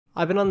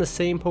I've been on the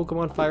same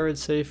Pokemon Fire Red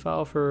save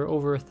file for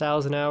over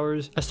 1,000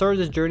 hours. I started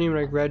this journey when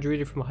I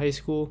graduated from high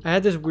school. I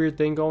had this weird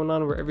thing going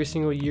on where every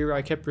single year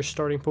I kept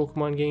restarting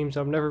Pokemon games.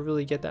 I would never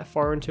really get that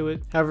far into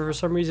it. However, for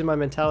some reason my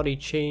mentality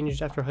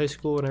changed after high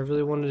school, and I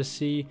really wanted to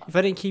see if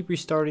I didn't keep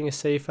restarting a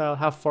save file,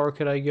 how far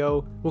could I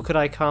go? What could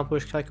I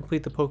accomplish? Could I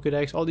complete the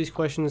Pokedex? All these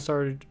questions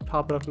started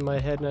popping up in my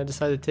head, and I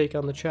decided to take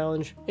on the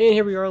challenge. And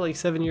here we are like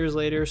 7 years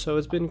later, so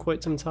it's been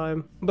quite some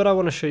time. But I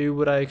want to show you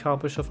what I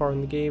accomplished so far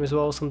in the game, as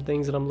well as some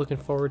things that I'm looking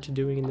forward to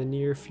doing in the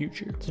near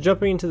future. So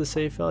jumping into the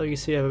save file, you can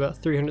see I have about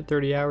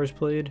 330 hours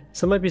played.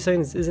 Some might be saying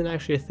this isn't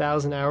actually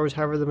 1,000 hours,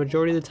 however the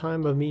majority of the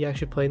time of me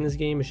actually playing this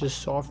game is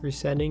just soft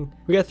resetting.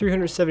 We got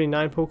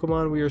 379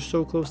 Pokemon, we are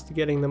so close to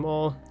getting them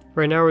all.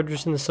 Right now we're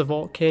just in the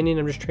Savalt Canyon,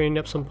 I'm just training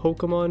up some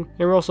Pokemon, and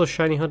we're also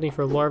shiny hunting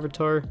for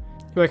Larvitar.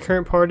 In my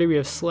current party we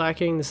have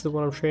Slacking, this is the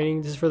one I'm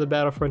training, this is for the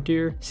Battle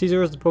Frontier.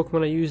 Caesar is the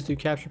Pokemon I use to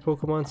capture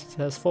Pokemon since it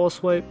has False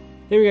Swipe.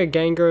 Then we got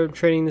Gengar, I'm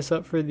training this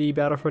up for the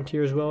Battle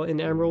Frontier as well in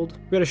Emerald.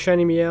 We got a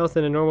Shiny Meowth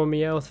and a normal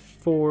Meowth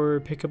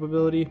for pickup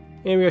ability.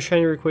 And we got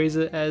Shiny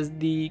Rayquaza as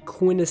the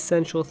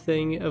quintessential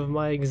thing of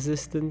my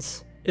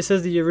existence. It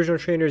says the original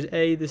trainer is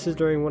A. This is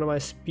during one of my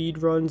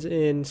speed runs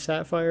in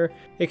Sapphire.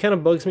 It kind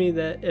of bugs me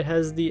that it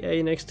has the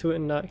A next to it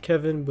and not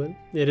Kevin, but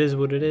it is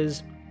what it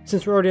is.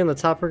 Since we're already on the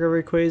topic of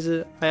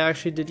Rayquaza, I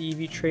actually did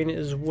EV train it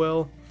as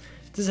well.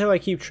 This is how I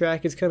keep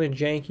track. It's kind of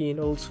janky and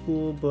old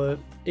school, but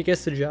it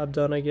gets the job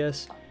done, I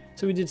guess.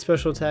 So we did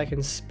special attack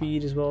and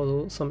speed as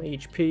well as some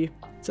HP.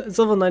 It's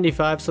level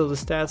 95, so the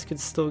stats could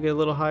still get a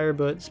little higher,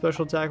 but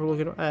special attack we're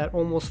looking at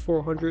almost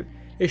 400.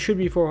 It should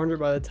be 400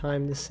 by the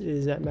time this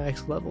is at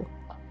max level.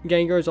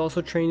 Gengar is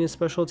also trained in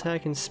special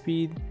attack and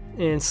speed,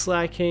 and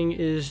Slacking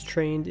is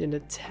trained in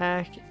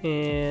attack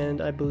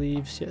and I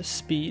believe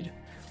speed,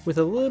 with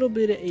a little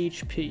bit of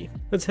HP.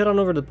 Let's head on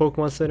over to the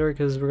Pokemon Center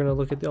because we're going to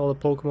look at all the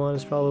Pokemon.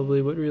 Is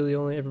probably what really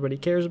only everybody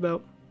cares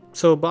about.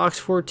 So box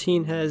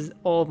 14 has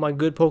all of my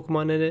good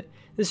Pokemon in it.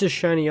 This is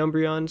Shiny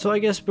Umbreon. So I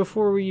guess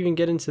before we even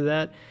get into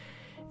that,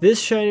 this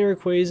Shiny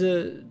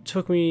Rayquaza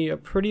took me a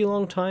pretty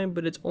long time,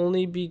 but it's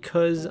only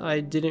because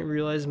I didn't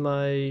realize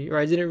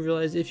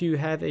if you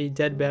have a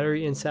dead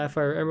battery in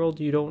Sapphire Emerald,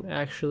 you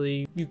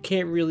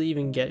can't really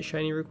even get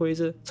Shiny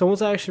Rayquaza. So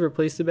once I actually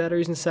replaced the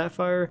batteries in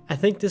Sapphire, I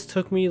think this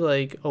took me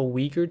like a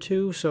week or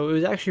two, so it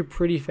was actually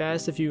pretty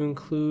fast if you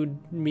include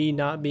me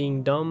not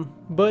being dumb.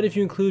 But if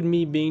you include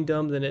me being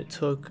dumb, then it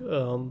took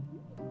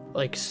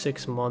like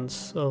 6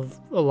 months of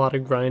a lot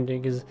of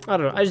grinding, because I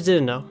don't know, I just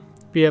didn't know.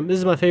 But yeah, this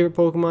is my favorite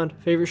Pokemon,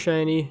 favorite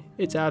shiny.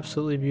 It's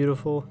absolutely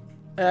beautiful.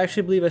 I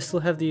actually believe I still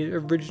have the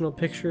original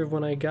picture of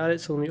when I got it,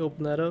 so let me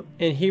open that up.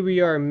 And here we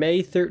are,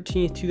 May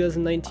 13th,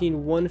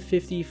 2019,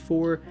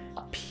 1:54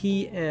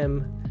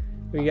 p.m.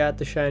 We got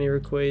the Shiny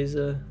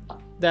Rayquaza.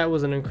 That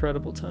was an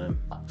incredible time.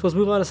 So let's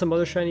move on to some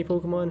other shiny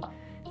Pokemon.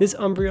 This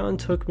Umbreon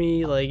took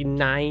me like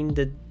 9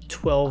 to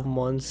 12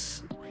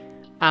 months.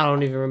 I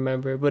don't even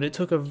remember, but it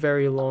took a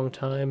very long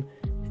time.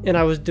 And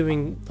I was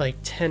doing like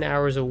 10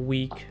 hours a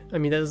week. I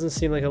mean, that doesn't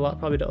seem like a lot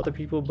probably to other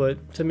people,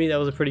 but to me that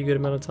was a pretty good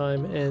amount of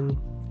time. And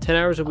 10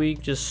 hours a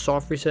week, just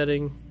soft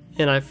resetting,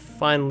 and I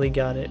finally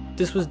got it.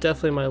 This was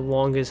definitely my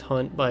longest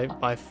hunt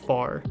by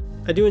far.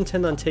 I do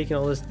intend on taking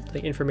all this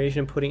like information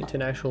and putting it into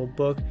an actual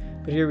book,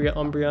 but here we got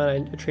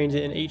Umbreon. I trained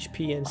it in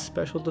HP and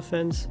special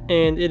defense,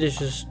 and it is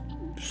just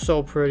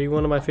so pretty.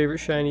 One of my favorite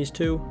shinies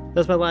too.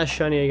 That's my last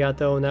shiny I got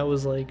though, and that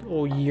was like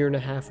a year and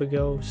a half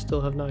ago. Still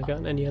have not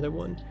gotten any other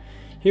one.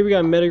 Here we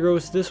got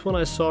Metagross. This one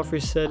I soft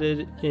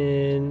resetted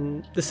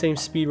in the same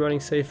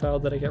speedrunning save file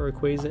that I got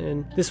Rayquaza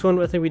in. This one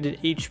I think we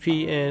did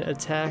HP and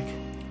attack.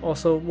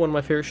 Also one of my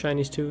favorite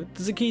shinies too.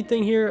 There's a key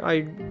thing here.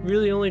 I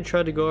really only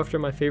try to go after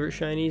my favorite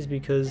shinies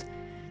because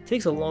it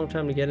takes a long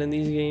time to get in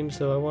these games.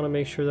 So I want to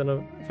make sure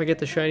that if I get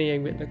the shiny,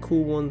 I'm getting a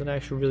cool one that I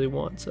actually really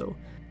want. So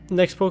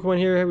next Pokemon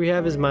here we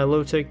have is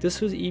Milotic. This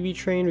was EV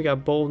trained. We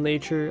got Bold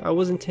Nature. I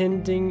was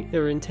intending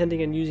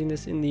on using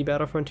this in the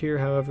Battle Frontier.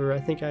 However, I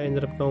think I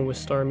ended up going with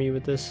Starmie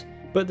with this.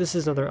 But this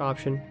is another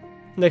option.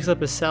 Next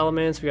up is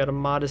Salamence. We got a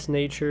Modest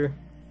Nature.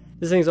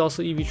 This thing's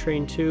also EV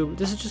trained too. But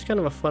this is just kind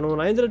of a fun one.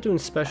 I ended up doing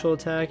special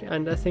attack,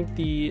 and I think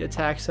the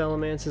attack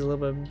Salamence is a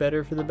little bit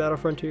better for the Battle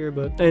Frontier,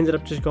 but I ended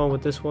up just going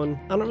with this one.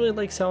 I don't really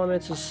like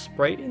Salamance's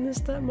sprite in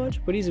this that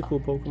much, but he's a cool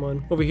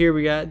Pokemon. Over here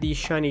we got the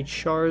shiny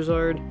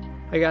Charizard.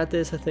 I got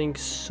this, I think,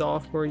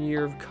 sophomore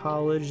year of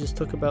college. This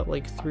took about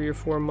like 3 or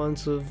 4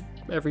 months of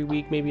every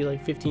week, maybe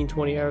like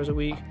 15-20 hours a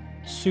week.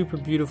 Super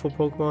beautiful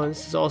Pokemon.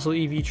 This is also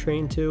EV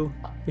trained too.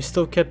 We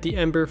still kept the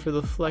Ember for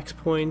the flex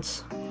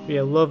points.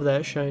 Yeah, love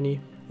that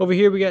shiny. Over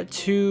here we got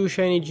 2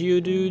 shiny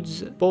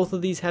Geodudes. Both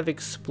of these have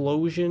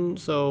Explosion,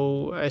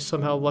 so I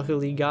somehow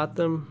luckily got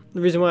them.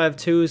 The reason why I have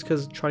 2 is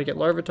because I'm trying to get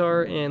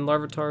Larvitar, and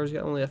Larvitar's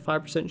got only a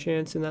 5%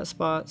 chance in that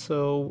spot,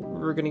 so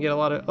we're going to get a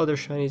lot of other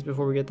shinies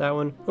before we get that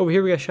one. Over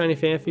here we got shiny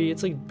Phanpy.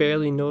 It's like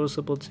barely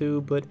noticeable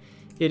too, but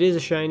it is a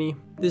shiny.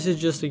 This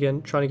is just,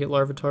 again, trying to get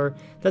Larvitar.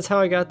 That's how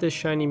I got this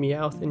shiny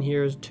Meowth in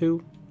here is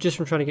 2. just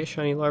from trying to get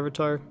shiny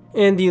Larvitar.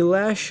 And the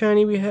last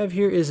shiny we have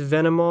here is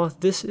Venomoth.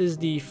 This is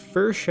the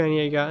first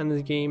shiny I got in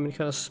this game and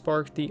kind of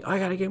sparked the I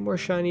gotta get more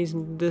shinies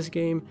in this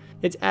game.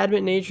 It's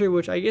Adamant Nature,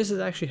 which I guess is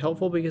actually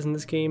helpful because in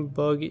this game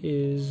Bug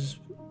is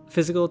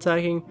physical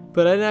attacking,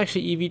 but I didn't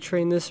actually EV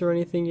train this or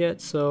anything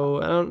yet,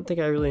 so I don't think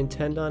I really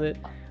intend on it.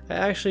 I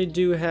actually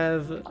do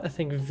have, I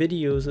think,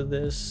 videos of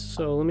this,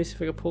 so let me see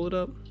if I can pull it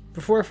up.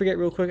 Before I forget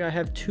real quick, I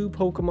have 2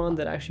 Pokemon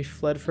that actually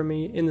fled from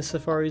me in the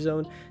Safari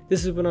Zone.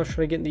 This is when I was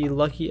trying to get the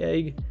Lucky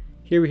Egg.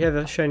 Here we have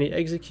a shiny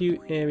Execute,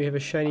 and we have a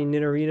shiny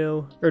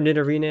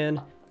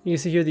Nidorino. You can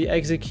see here the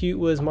Execute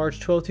was March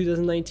 12,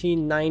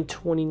 2019,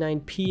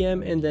 9:29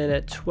 p.m. and then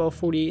at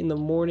 12:48 in the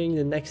morning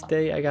the next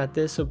day I got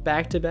this. So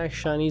back-to-back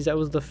shinies. That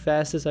was the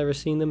fastest I've ever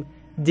seen them.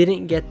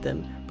 Didn't get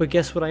them, but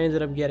guess what I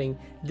ended up getting?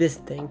 This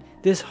thing.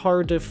 This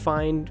hard to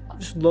find,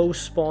 low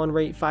spawn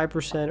rate,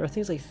 5%, or I think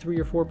it's like 3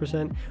 or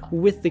 4%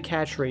 with the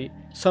catch rate.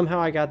 Somehow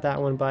I got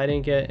that one, but I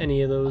didn't get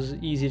any of those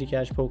easy to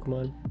catch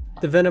Pokemon.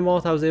 The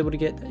Venomoth I was able to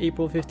get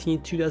April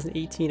 15,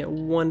 2018 at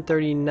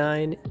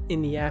 1:39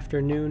 in the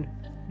afternoon.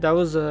 That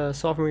was a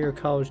sophomore year of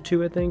college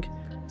too, I think.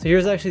 So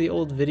here's actually the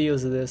old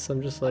videos of this.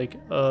 I'm just like,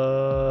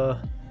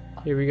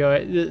 here we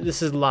go.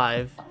 This is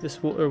live.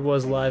 This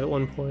was live at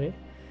one point.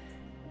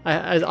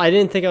 I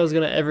didn't think I was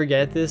gonna ever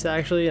get this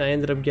actually, and I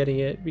ended up getting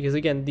it because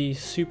again, the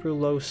super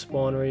low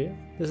spawn rate.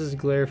 This is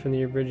glare from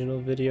the original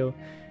video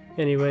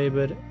anyway,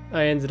 but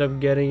I ended up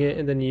getting it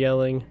and then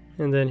yelling.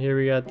 And then here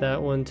we got that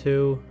one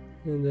too.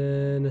 And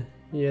then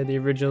yeah, the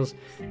originals.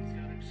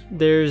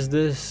 There's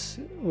this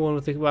one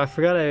with the, well, I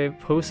forgot I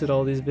posted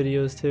all these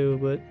videos too,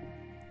 but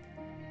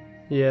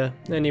yeah,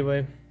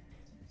 anyway.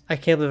 I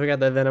can't believe I got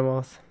that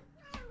Venomoth.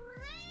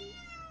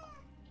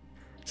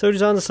 So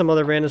just on to some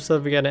other random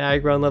stuff. We got an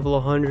Aggron level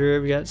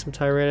 100, we got some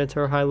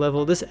Tyranitar high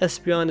level. This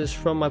Espeon is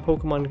from my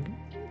Pokemon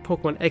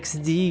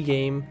XD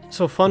game.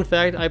 So fun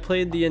fact, I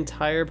played the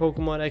entire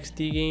Pokemon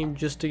XD game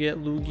just to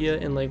get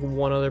Lugia and like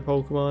one other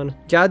Pokemon.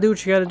 Gotta do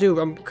what you gotta do.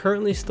 I'm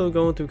currently still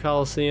going through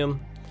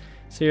Coliseum.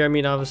 So here, I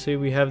mean, obviously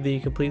we have the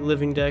complete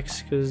living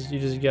decks because you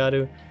just got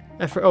to.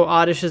 Oh,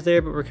 Oddish is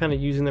there, but we're kind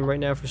of using them right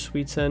now for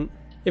Sweet Scent.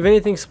 If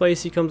anything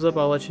spicy comes up,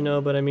 I'll let you know,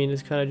 but I mean,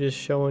 it's kind of just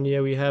showing, yeah,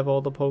 we have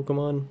all the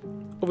Pokemon.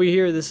 Over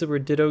here, this is where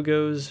Ditto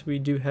goes. We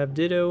do have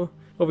Ditto.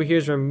 Over here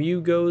is where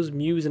Mew goes.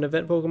 Mew is an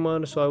event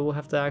Pokemon, so I will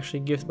have to actually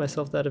gift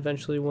myself that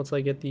eventually once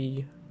I get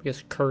the, I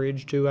guess,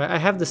 courage to. I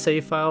have the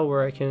save file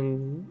where I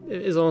can,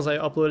 as long as I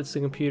upload it to the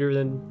computer,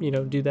 then, you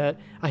know, do that.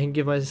 I can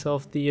give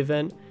myself the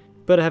event.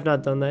 But I have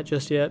not done that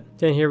just yet.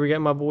 Then here we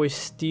got my boy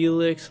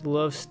Steelix.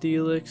 Love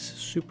Steelix.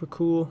 Super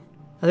cool.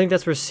 I think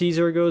that's where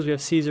Caesar goes. We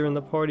have Caesar in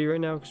the party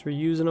right now because we're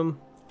using them.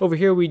 Over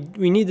here we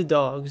need the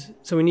dogs.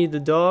 So we need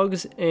the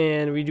dogs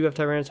and we do have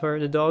Tyranitar,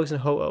 the dogs,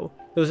 and Ho-Oh.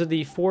 Those are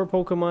the 4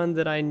 Pokemon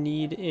that I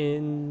need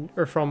in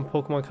or from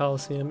Pokemon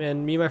Coliseum.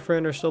 And me and my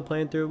friend are still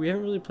playing through. We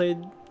haven't really played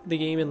the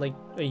game in like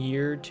a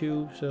year or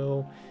 2.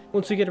 So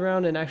once we get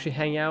around and actually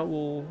hang out,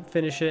 we'll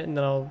finish it and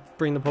then I'll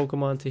bring the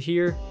Pokemon to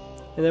here.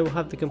 And then we'll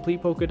have the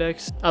complete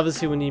Pokedex.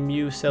 Obviously we need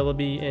Mew,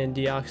 Celebi, and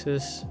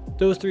Deoxys.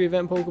 Those 3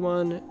 event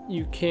Pokemon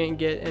you can't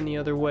get any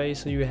other way,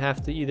 so you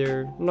have to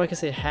either, I'm not gonna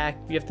say hack,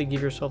 you have to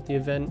give yourself the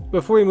event.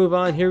 Before we move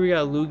on, here we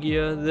got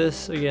Lugia.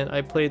 This, again,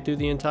 I played through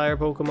the entire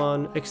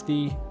Pokemon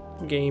XD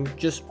game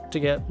just to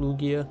get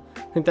Lugia.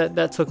 I think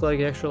that took like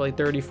extra like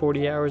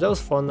 30-40 hours. That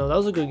was fun though. That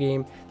was a good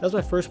game. That was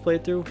my first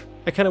playthrough.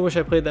 I kind of wish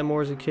I played that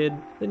more as a kid.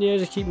 Then yeah,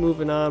 just keep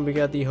moving on. We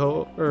got the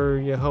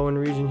Hoenn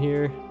region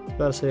here. I was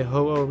about to say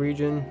Ho-Oh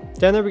region.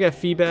 Down there we got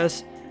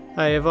Feebas.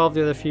 I evolved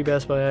the other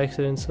Feebas by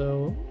accident,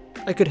 so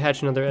I could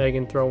hatch another egg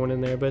and throw one in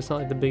there, but it's not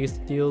like the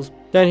biggest deals.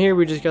 Down here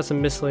we just got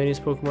some miscellaneous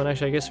Pokemon.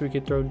 Actually, I guess we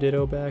could throw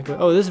Ditto back. But,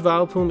 oh, this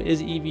Vileplume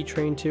is EV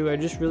trained too. I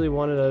just really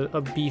wanted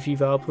a beefy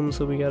Vileplume,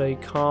 so we got a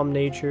calm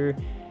nature.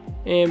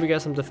 And we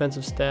got some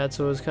defensive stats,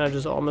 so it's kind of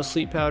just all my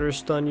sleep powders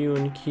stun you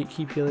and keep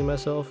healing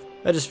myself.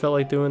 I just felt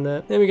like doing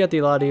that. Then we got the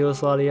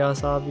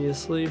Latios,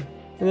 obviously.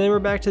 And then we're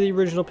back to the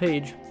original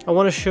page. I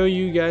want to show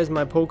you guys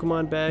my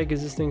Pokemon bag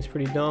because this thing's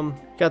pretty dumb.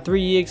 Got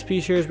 3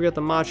 EXP shares, we got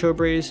the Macho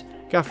Brace,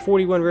 got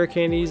 41 rare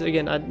candies.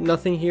 Again,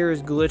 nothing here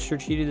is glitched or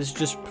cheated, this is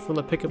just from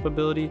the pickup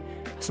ability.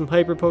 Some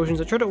Hyper Potions.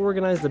 I try to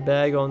organize the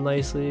bag all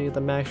nicely, the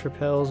Max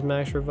Repels,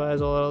 Max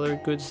Revives, all that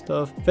other good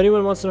stuff. If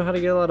anyone wants to know how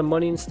to get a lot of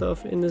money and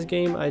stuff in this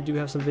game, I do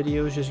have some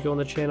videos. Just go on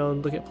the channel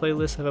and look at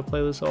playlists. I have a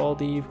playlist of all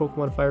the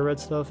Pokemon Fire Red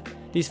stuff.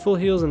 These full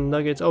heals and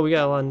nuggets, oh, we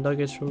got a lot of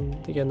nuggets from,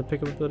 again, the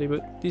pickup ability,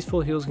 but these full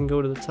heals can go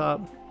to the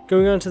top.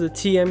 Going on to the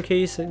TM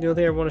case, the only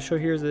thing I want to show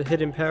here is the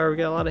hidden power. We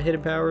got a lot of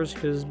hidden powers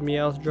because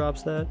Meowth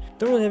drops that.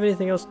 Don't really have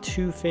anything else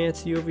too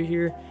fancy over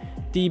here.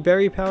 The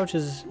berry pouch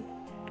is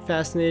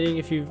fascinating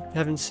if you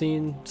haven't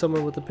seen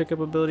someone with the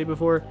pickup ability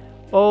before.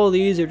 All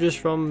these are just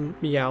from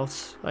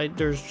Meowths.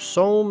 There's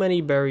so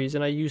many berries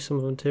and I use some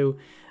of them too.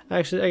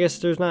 Actually, I guess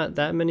there's not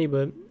that many,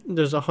 but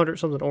there's 100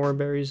 something orange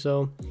berries,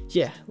 so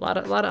yeah, a lot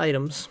of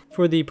items.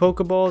 For the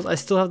Pokeballs, I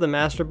still have the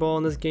Master Ball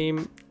in this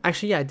game.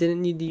 Actually, yeah, I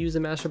didn't need to use the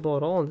Master Ball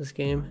at all in this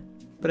game.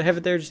 but I have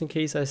it there just in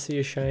case I see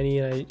a shiny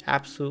and I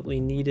absolutely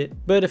need it.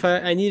 But if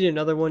I needed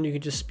another one, you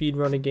could just speed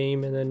run a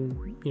game and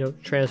then, you know,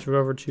 transfer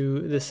over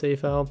to this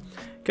save file.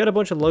 Got a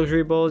bunch of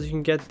luxury balls. You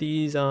can get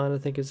these on, I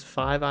think it's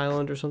 5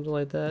 Island or something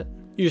like that.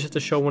 You just have to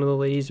show one of the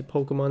ladies a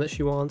Pokemon that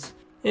she wants,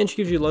 and she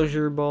gives you a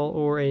luxury ball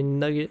or a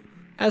nugget.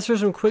 As for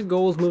some quick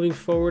goals moving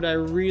forward, I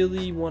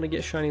really want to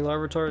get Shiny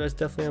Larvitar. That's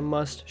definitely a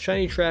must.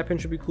 Shiny Trapinch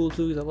should be cool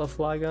too because I love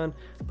Flygon.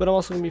 But I'm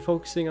also going to be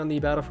focusing on the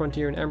Battle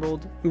Frontier and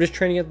Emerald. I'm just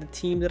training out the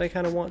team that I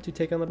kind of want to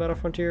take on the Battle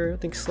Frontier. I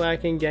think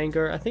Slaking,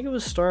 Gengar. I think it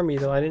was Starmie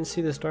though. I didn't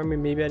see the Starmie.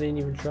 Maybe I didn't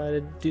even try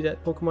to do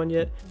that Pokemon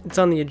yet. It's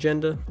on the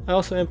agenda. I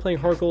also am playing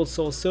Heart Gold,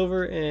 Soul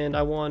Silver, and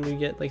I want to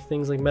get like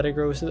things like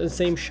Metagross and the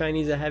same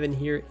Shinies I have in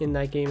here in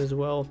that game as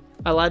well.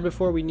 I lied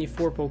before, we need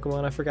 4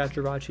 Pokemon. I forgot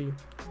Jirachi.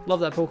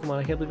 Love that Pokemon.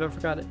 I can't believe I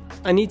forgot it.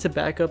 I need to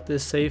back up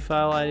this save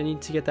file. I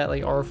need to get that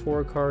like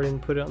R4 card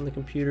and put it on the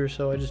computer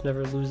so I just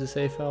never lose the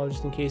save file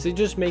just in case. It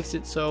just makes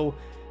it so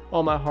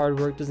all my hard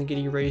work doesn't get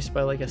erased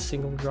by like a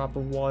single drop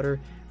of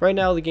water. Right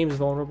now the game's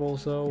vulnerable,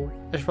 so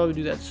I should probably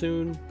do that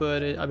soon,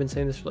 but I've been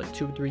saying this for like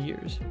 2 or 3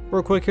 years.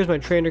 Real quick, here's my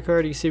trainer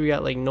card. You can see we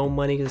got like no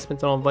money because I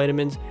spent it on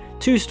vitamins.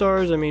 2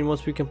 stars. I mean,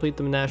 once we complete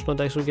the national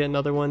decks, we'll get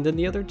another one. Then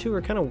the other 2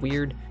 are kind of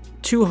weird.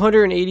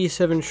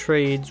 287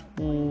 trades.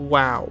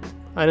 Wow.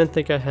 I didn't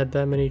think I had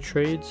that many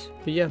trades.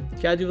 But yeah,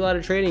 you gotta do a lot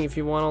of trading if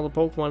you want all the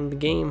Pokemon in the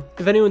game.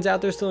 If anyone's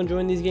out there still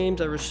enjoying these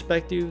games, I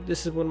respect you.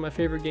 This is one of my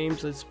favorite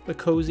games. It's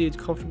cozy, it's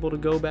comfortable to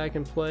go back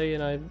and play,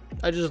 and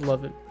I just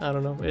love it. I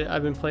don't know.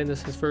 I've been playing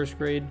this since 1st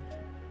grade.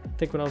 I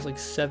think when I was like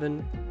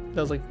 7.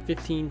 That was like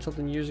 15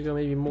 something years ago,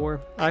 maybe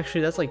more.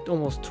 Actually, that's like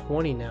almost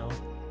 20 now.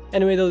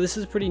 Anyway though, this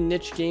is a pretty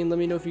niche game. Let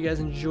me know if you guys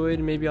enjoyed.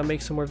 Maybe I'll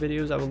make some more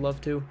videos. I would love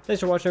to.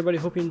 Thanks for watching, everybody.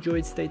 Hope you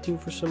enjoyed. Stay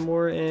tuned for some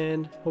more,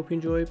 and hope you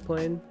enjoy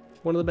playing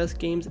one of the best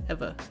games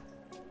ever.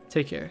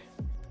 Take care.